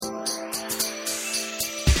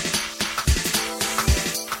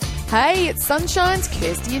Hey, it's Sunshine's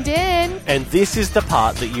Kirsty and Dan. And this is the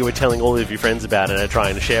part that you were telling all of your friends about and are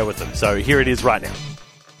trying to share with them. So here it is right now.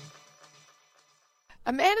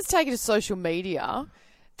 A man has taken to social media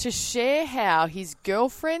to share how his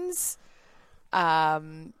girlfriend's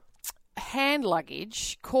hand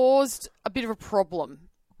luggage caused a bit of a problem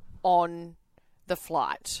on the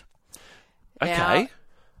flight. Okay. Now,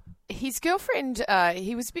 his girlfriend,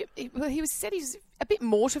 he was a bit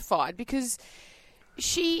mortified because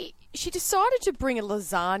she decided to bring a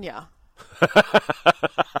lasagna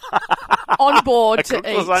on board to eat.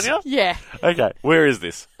 Lasagna? Yeah. Okay. Where is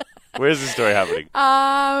this? Where's this story happening?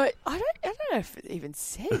 I don't know if it even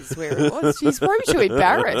says where it was. She's probably too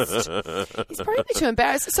embarrassed. He's probably too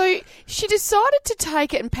embarrassed. So she decided to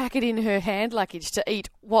take it and pack it in her hand luggage to eat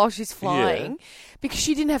while she's flying because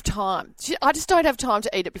she didn't have time. I just don't have time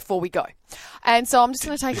to eat it before we go. And so I'm just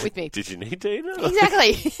going to take it with me. Did you need to eat it?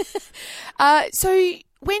 Exactly. So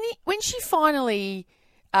when she finally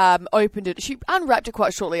opened it, she unwrapped it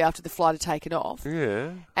quite shortly after the flight had taken off.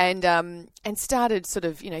 Yeah. And started sort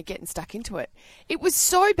of, getting stuck into it. It was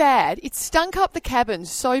so bad, it stunk up the cabin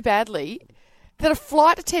so badly that a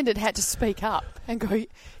flight attendant had to speak up and go,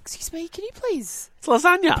 "Excuse me, can you please It's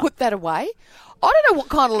lasagna. put that away?" I don't know what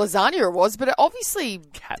kind of lasagna it was, but it obviously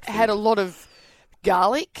had a lot of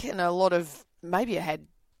garlic and a lot of, maybe it had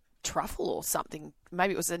truffle or something.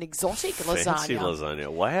 Maybe it was an exotic Fancy lasagna.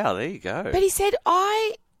 Wow, there you go. But he said,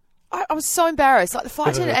 I was so embarrassed. Like, the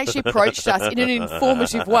flight attendant actually approached us in an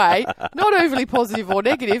informative way, not overly positive or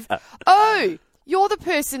negative. "Oh, you're the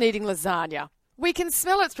person eating lasagna. We can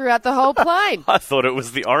smell it throughout the whole plane." I thought it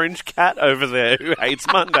was the orange cat over there who hates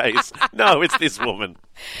Mondays. No, it's this woman.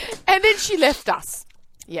 And then she left us.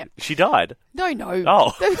 Yeah. She died? No.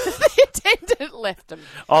 Oh. The attendant left him.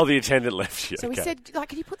 Oh, the attendant left you. So okay. we said,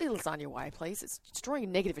 "Can you put the lasagna away, please? It's drawing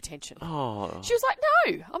negative attention." Oh. She was like,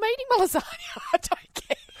 "No, I'm eating my lasagna. I don't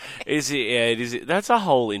care." Is it? Yeah, it is. That's a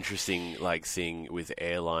whole interesting thing with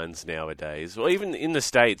airlines nowadays. Well, even in the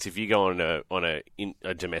States, if you go on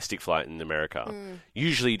a domestic flight in America,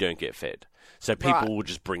 usually you don't get fed. So people will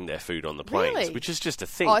just bring their food on the planes, Really? which is just a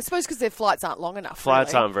thing. Oh, I suppose because their flights aren't long enough.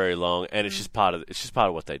 Flights really. aren't very long, and it's just part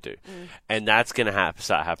of what they do, and that's going to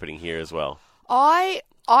start happening here as well. I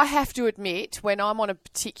have to admit, when I'm on a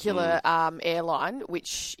particular airline,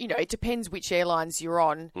 which, it depends which airlines you're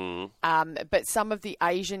on, but some of the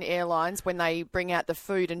Asian airlines, when they bring out the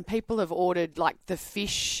food and people have ordered like the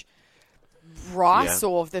fish rice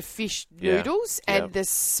or the fish noodles and the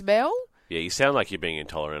smell. Yeah, you sound like you're being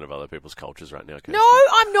intolerant of other people's cultures right now, Kirsty. No,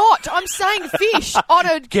 I'm not. I'm saying fish on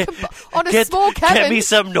a small cabin. Get me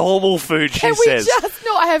some normal food, she says. Can we just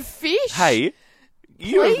not have fish? Hey,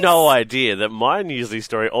 you have no idea that my newsly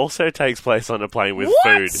story also takes place on a plane with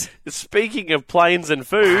food. Speaking of planes and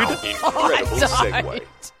food. Incredible segue.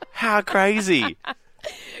 How crazy.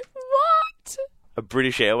 What? A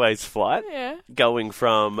British Airways flight going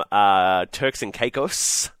from Turks and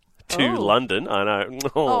Caicos to London. I know.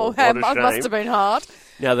 What a shame. Must have been hard.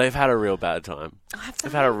 Now, they've had a real bad time.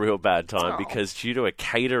 They've had a real bad time because due to a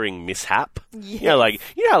catering mishap, yes. like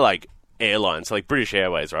airlines, like British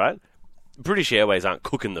Airways, right? British Airways aren't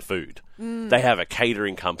cooking the food. They have a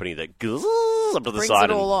catering company that goes up to the side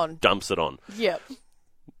and dumps it on. Yep.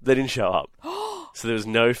 They didn't show up. So there was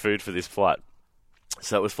no food for this flight.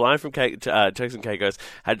 So it was flying from Turks and Caicos,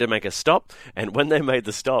 had to make a stop, and when they made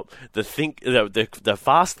the stop, the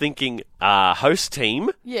fast-thinking host team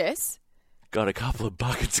got a couple of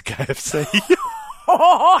buckets of KFC.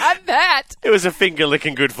 Oh, and that. It was a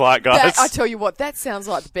finger-licking good flight, guys. I tell you what, that sounds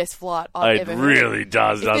like the best flight I've ever heard. It really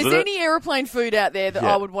does, doesn't it? If there's any aeroplane food out there that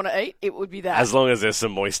I would want to eat, it would be that. As long as there's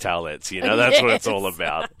some moist towelettes, that's what it's all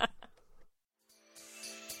about.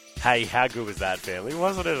 Hey, how good was that, family?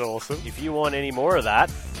 Wasn't it awesome? If you want any more of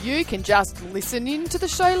that, you can just listen in to the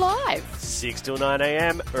show live. 6 till 9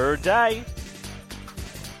 a.m. day.